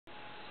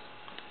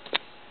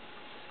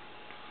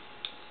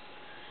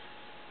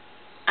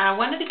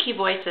one of the key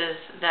voices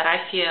that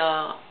I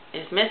feel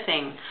is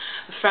missing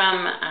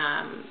from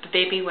the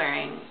baby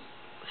wearing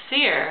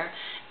sphere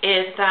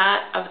is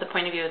that of the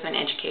point of view of an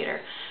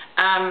educator.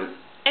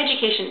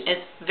 Education is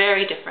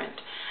very different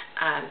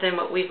than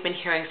what we've been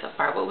hearing so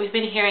far. What we've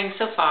been hearing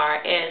so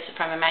far is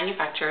from a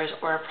manufacturer's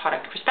or a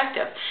product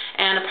perspective.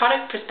 And a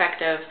product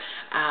perspective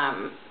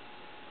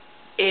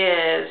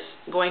is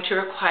going to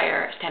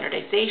require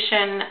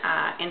standardization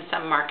in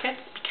some markets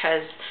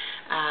because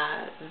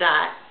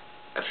that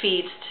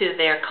feeds to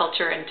their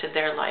culture and to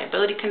their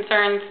liability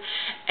concerns.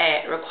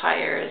 It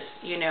requires,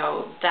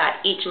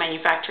 that each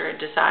manufacturer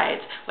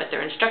decides what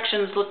their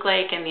instructions look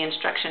like, and the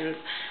instructions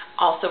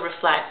also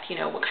reflect,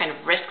 what kind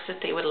of risks that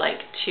they would like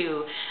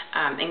to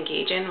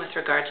engage in with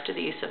regards to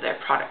the use of their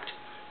product.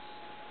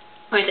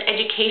 Whereas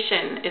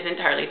education is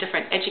entirely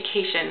different.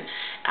 Education,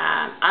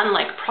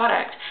 unlike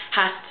product,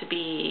 has to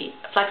be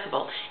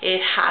flexible. It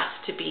has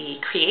to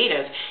be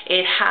creative.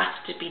 It has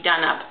to be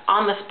done up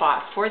on the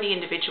spot for the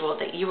individual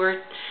that you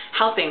are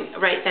helping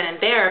right then and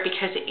there,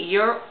 because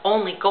your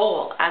only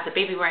goal as a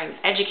baby-wearing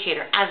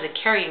educator, as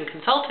a carrying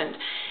consultant,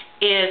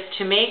 is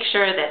to make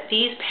sure that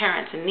these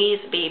parents and these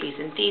babies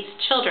and these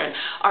children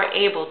are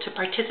able to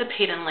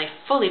participate in life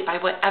fully by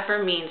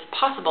whatever means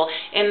possible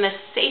in the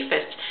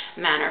safest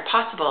manner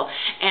possible.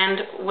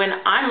 And when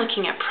I'm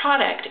looking at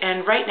product,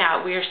 and right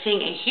now we are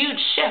seeing a huge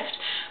shift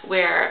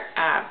where,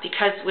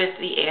 because with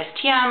the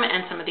ASTM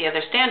and some of the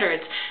other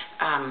standards,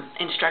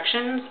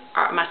 instructions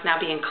must now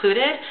be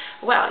included.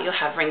 Well, you'll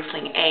have ring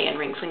sling A and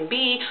ring sling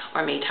B,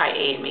 or may tie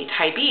A and may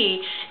tie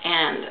B,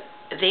 and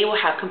they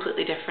will have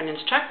completely different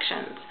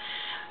instructions.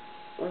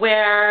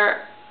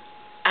 Where,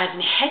 as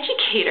an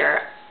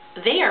educator,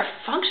 they are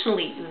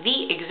functionally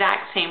the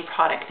exact same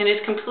product, and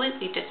it's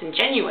completely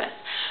disingenuous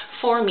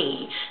for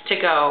me to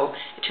go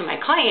to my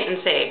client and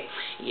say,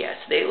 yes,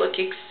 they look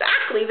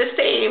exactly the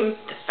same,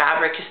 the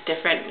fabric is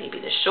different, maybe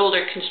the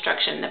shoulder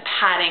construction, the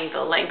padding, the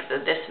length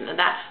of this and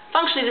that,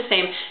 functionally the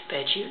same,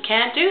 but you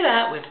can't do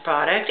that with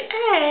product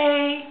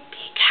A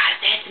because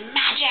it's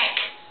magic.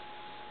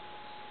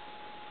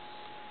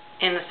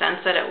 In the sense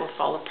that it will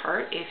fall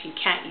apart if you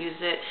can't use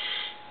it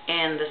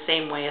in the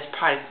same way as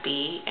product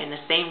B, in the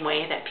same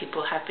way that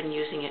people have been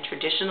using it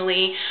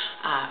traditionally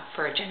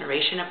for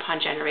generation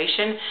upon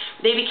generation.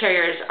 Baby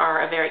carriers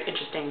are a very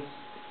interesting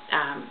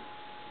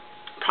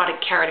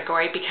product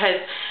category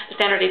because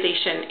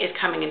standardization is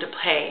coming into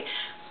play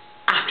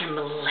after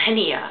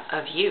millennia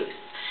of use.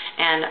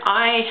 And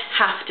I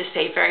have to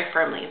say very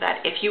firmly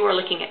that if you are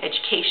looking at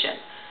education,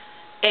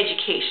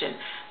 education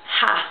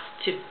has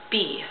to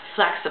be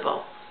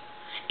flexible.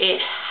 It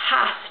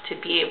has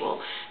to be able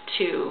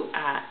to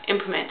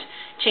implement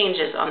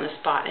changes on the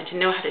spot and to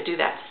know how to do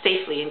that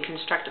safely and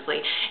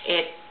constructively.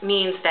 It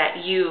means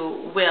that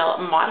you will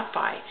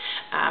modify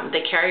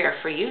the carrier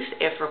for use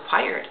if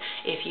required.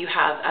 If you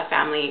have a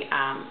family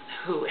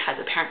who has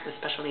a parent with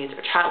special needs, or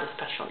a child with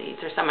special needs,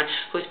 or someone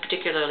who is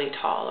particularly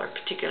tall or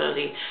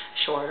particularly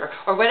short,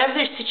 or whatever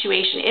their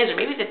situation is, or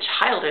maybe the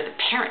child or the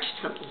parent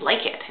doesn't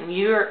like it, and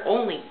your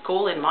only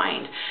goal in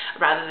mind,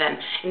 rather than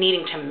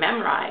needing to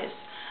memorize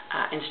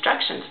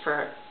instructions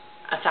for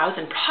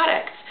 1,000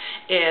 products,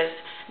 is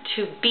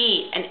to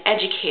be an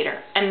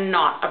educator and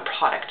not a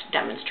product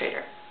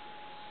demonstrator.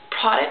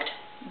 Product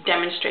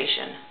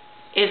demonstration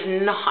is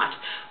not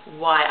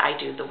why I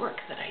do the work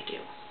that I do.